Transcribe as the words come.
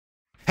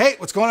Hey,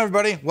 what's going on,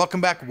 everybody?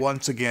 Welcome back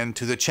once again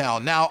to the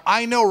channel. Now,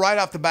 I know right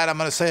off the bat, I'm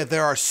going to say that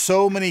there are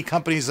so many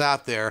companies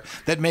out there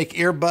that make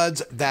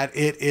earbuds that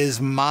it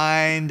is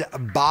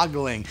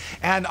mind-boggling.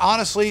 And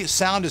honestly,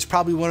 sound is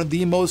probably one of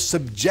the most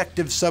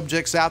subjective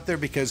subjects out there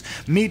because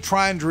me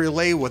trying to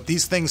relay what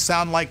these things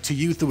sound like to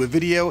you through a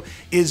video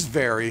is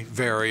very,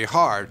 very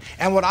hard.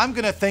 And what I'm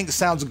going to think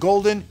sounds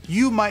golden,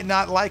 you might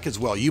not like as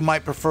well. You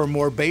might prefer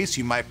more bass,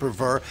 you might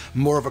prefer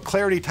more of a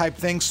clarity type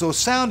thing. So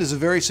sound is a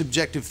very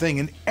subjective thing,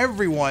 and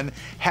everyone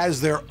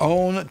has their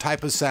own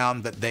type of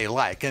sound that they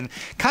like. And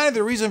kind of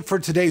the reason for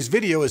today's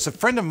video is a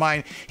friend of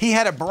mine, he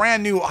had a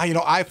brand new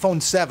iPhone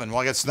 7.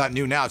 Well, I guess it's not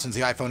new now since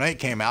the iPhone 8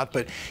 came out,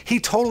 but he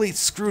totally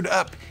screwed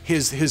up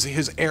his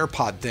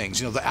AirPod things,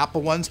 the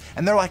Apple ones,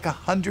 and they're like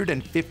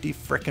 150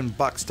 frickin'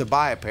 bucks to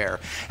buy a pair.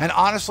 And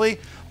honestly,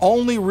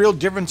 only real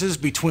differences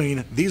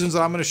between these ones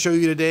that I'm going to show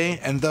you today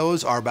and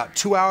those are about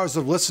 2 hours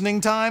of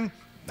listening time.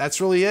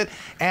 That's really it.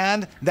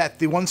 And that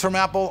the ones from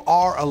Apple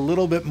are a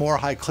little bit more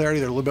high clarity.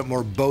 They're a little bit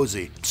more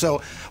Bosey.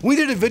 So we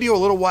did a video a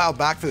little while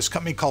back for this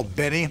company called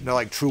Benny. They're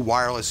like true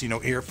wireless,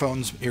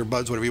 earphones,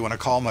 earbuds, whatever you want to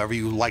call them, however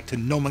you like to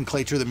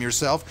nomenclature them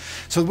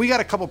yourself. So we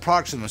got a couple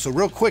products in them. So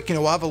real quick,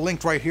 we'll have a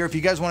link right here. If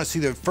you guys want to see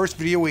the first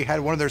video, we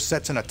had one of their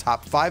sets in a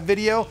top 5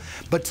 video.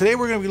 But today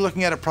we're going to be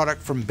looking at a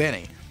product from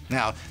Benny.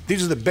 Now,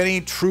 these are the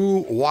Benny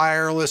True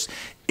Wireless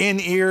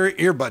in-ear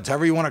earbuds,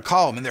 however you want to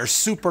call them, and they're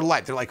super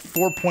light. They're like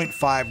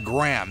 4.5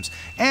 grams.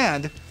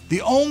 And the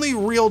only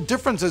real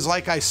differences,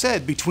 like I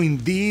said, between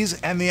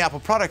these and the Apple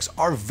products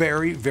are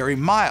very, very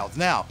mild.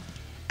 Now,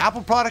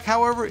 Apple product,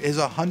 however, is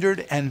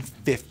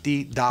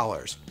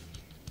 $150.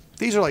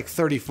 These are like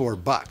 34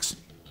 bucks.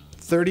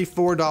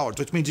 $34,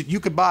 which means that you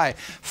could buy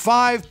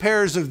 5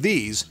 pairs of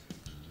these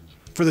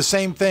for the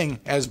same thing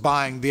as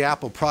buying the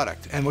Apple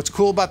product. And what's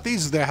cool about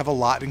these is they have a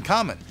lot in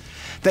common.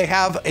 They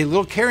have a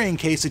little carrying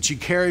case that you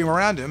carry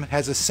around them. It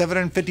has a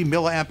 750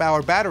 milliamp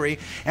hour battery.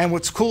 And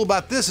what's cool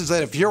about this is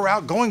that if you're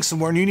out going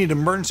somewhere and you need to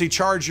emergency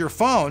charge your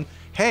phone,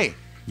 hey,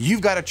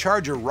 you've got a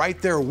charger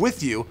right there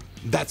with you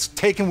that's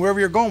taken wherever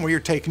you're going, where you're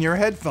taking your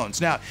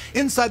headphones. Now,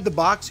 inside the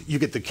box, you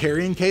get the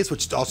carrying case,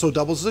 which also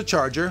doubles as a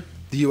charger,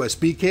 the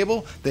USB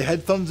cable, the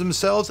headphones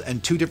themselves,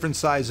 and 2 different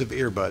sizes of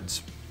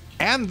earbuds.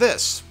 And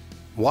this,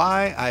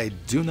 why, I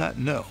do not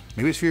know.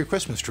 Maybe it's for your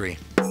Christmas tree.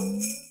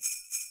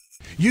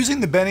 Using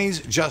the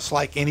Bennies, just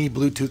like any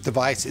Bluetooth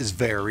device, is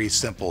very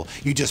simple.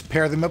 You just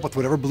pair them up with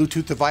whatever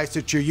Bluetooth device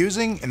that you're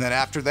using, and then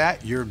after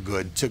that, you're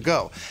good to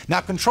go.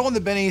 Now, controlling the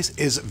Bennies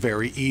is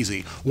very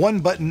easy. One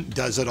button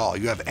does it all.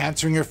 You have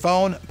answering your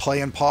phone,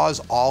 play and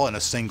pause, all in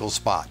a single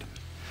spot.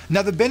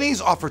 Now, the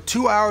Bennies offer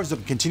 2 hours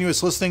of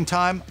continuous listening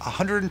time,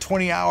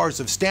 120 hours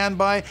of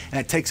standby,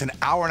 and it takes an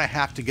hour and a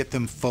half to get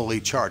them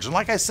fully charged. And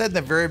like I said in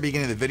the very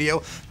beginning of the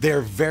video,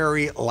 they're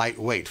very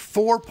lightweight,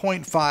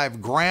 4.5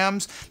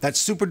 grams.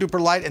 That's super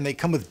duper light, and they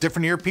come with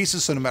different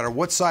earpieces, so no matter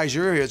what size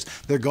your ear is,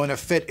 they're going to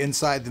fit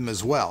inside them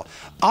as well.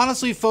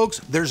 Honestly, folks,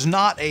 there's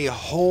not a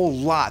whole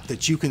lot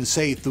that you can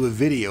say through a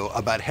video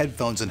about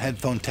headphones and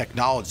headphone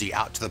technology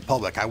out to the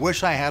public. I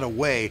wish I had a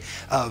way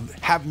of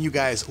having you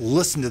guys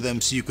listen to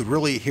them so you could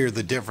really hear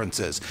the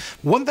differences.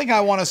 One thing I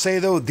want to say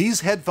though,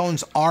 these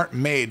headphones aren't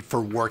made for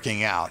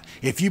working out.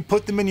 If you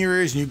put them in your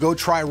ears and you go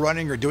try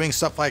running or doing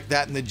stuff like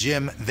that in the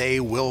gym, they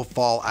will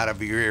fall out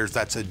of your ears.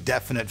 That's a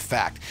definite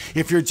fact.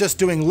 If you're just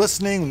doing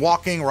listening,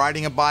 walking,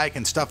 riding a bike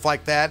and stuff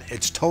like that,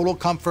 it's total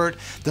comfort.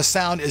 The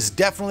sound is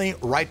definitely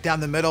right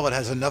down the middle. It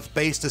has enough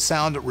bass to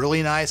sound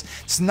really nice.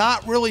 It's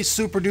not really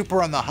super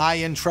duper on the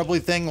high-end trebly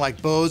thing like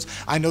Bose.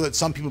 I know that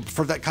some people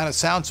prefer that kind of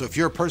sound, so if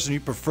you're a person who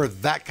prefer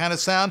that kind of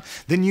sound,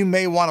 then you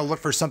may want to look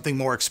for something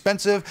more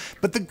expensive.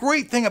 But the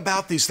great thing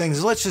about these things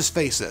is, let's just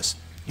face this,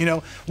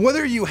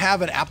 whether you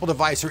have an Apple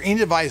device or any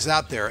device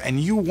out there and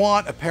you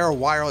want a pair of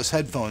wireless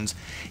headphones,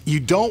 you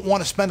don't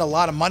want to spend a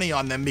lot of money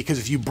on them because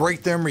if you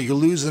break them or you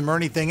lose them or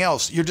anything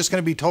else, you're just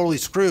going to be totally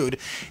screwed.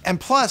 And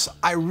plus,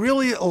 I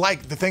really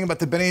like the thing about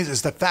the Bennies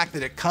is the fact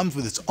that it comes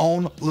with its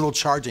own little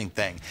charging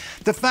thing.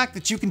 The fact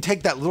that you can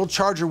take that little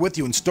charger with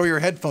you and store your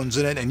headphones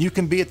in it, and you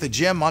can be at the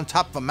gym, on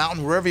top of a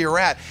mountain, wherever you're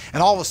at,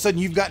 and all of a sudden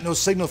you've got no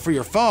signal for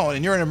your phone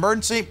and you're in an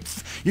emergency,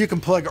 you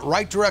can plug it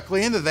right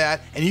directly into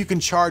that and you can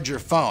charge your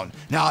phone.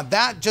 Now,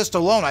 that just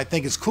alone I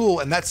think is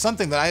cool, and that's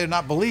something that I did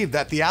not believe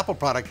that the Apple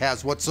product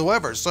has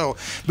whatsoever. So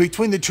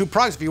between the two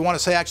products, if you want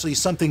to say actually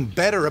something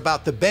better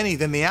about the Benny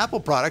than the Apple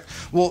product,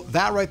 well,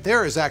 that right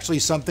there is actually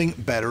something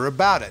better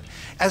about it.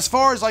 As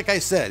far as, like I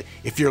said,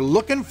 if you're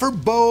looking for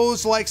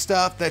Bose-like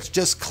stuff that's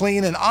just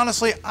clean, and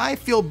honestly, I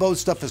feel Bose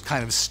stuff is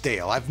kind of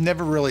stale. I've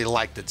never really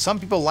liked it. Some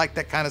people like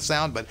that kind of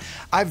sound, but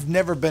I've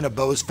never been a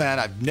Bose fan.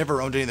 I've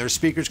never owned any of their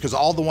speakers because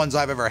all the ones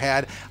I've ever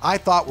had, I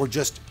thought were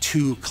just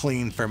too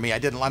clean for me. I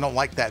don't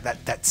like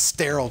that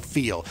sterile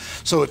feel.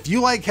 So if you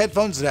like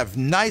headphones that have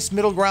nice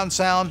middle ground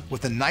sound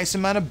with a nice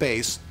amount of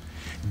bass,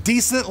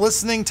 decent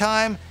listening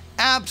time,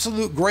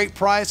 absolute great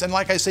price. And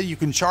like I said, you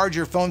can charge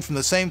your phone from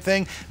the same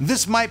thing.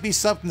 This might be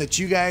something that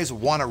you guys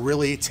want to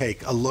really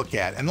take a look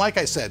at. And like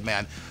I said,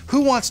 man, who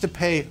wants to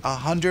pay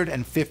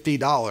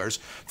 $150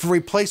 for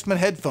replacement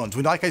headphones?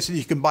 When, like I said,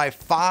 you can buy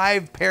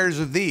 5 pairs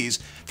of these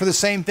for the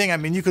same thing. I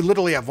mean, you could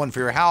literally have one for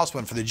your house,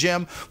 one for the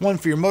gym, one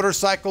for your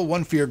motorcycle,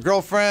 one for your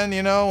girlfriend,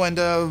 you know,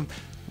 and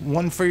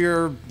one for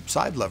your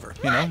side lover,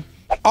 you know?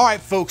 All right,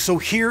 folks, so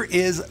here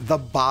is the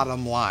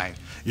bottom line.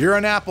 You're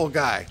an Apple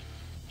guy.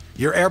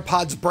 Your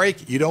AirPods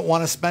break, you don't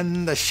want to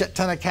spend a shit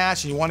ton of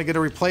cash and you want to get a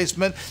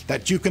replacement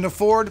that you can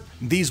afford,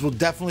 these will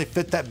definitely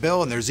fit that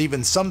bill, and there's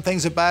even some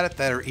things about it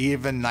that are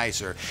even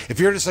nicer. If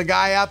you're just a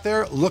guy out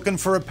there looking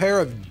for a pair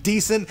of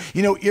decent,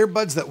 you know,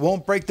 earbuds that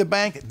won't break the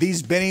bank,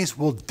 these bennies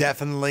will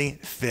definitely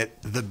fit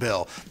the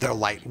bill. They're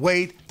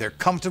lightweight, they're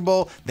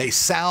comfortable, they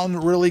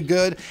sound really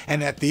good,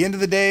 and at the end of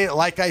the day,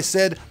 like I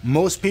said,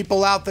 most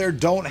people out there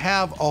don't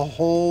have a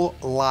whole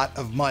lot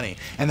of money,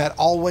 and that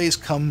always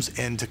comes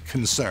into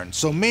concern.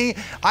 So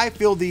I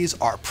feel these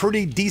are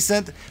pretty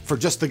decent for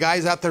just the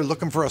guys out there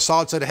looking for a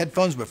solid set of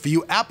headphones, but for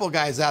you Apple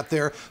guys out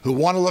there who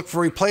want to look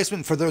for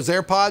replacement for those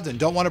AirPods and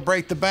don't want to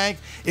break the bank,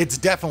 it's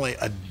definitely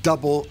a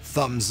double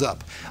thumbs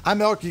up.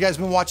 I'm Eric, you guys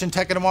have been watching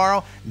Tech of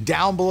Tomorrow.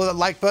 Down below that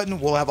like button,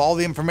 we'll have all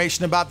the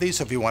information about these,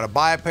 so if you want to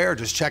buy a pair,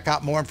 just check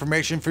out more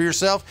information for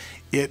yourself.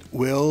 It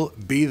will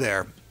be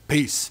there.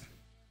 Peace.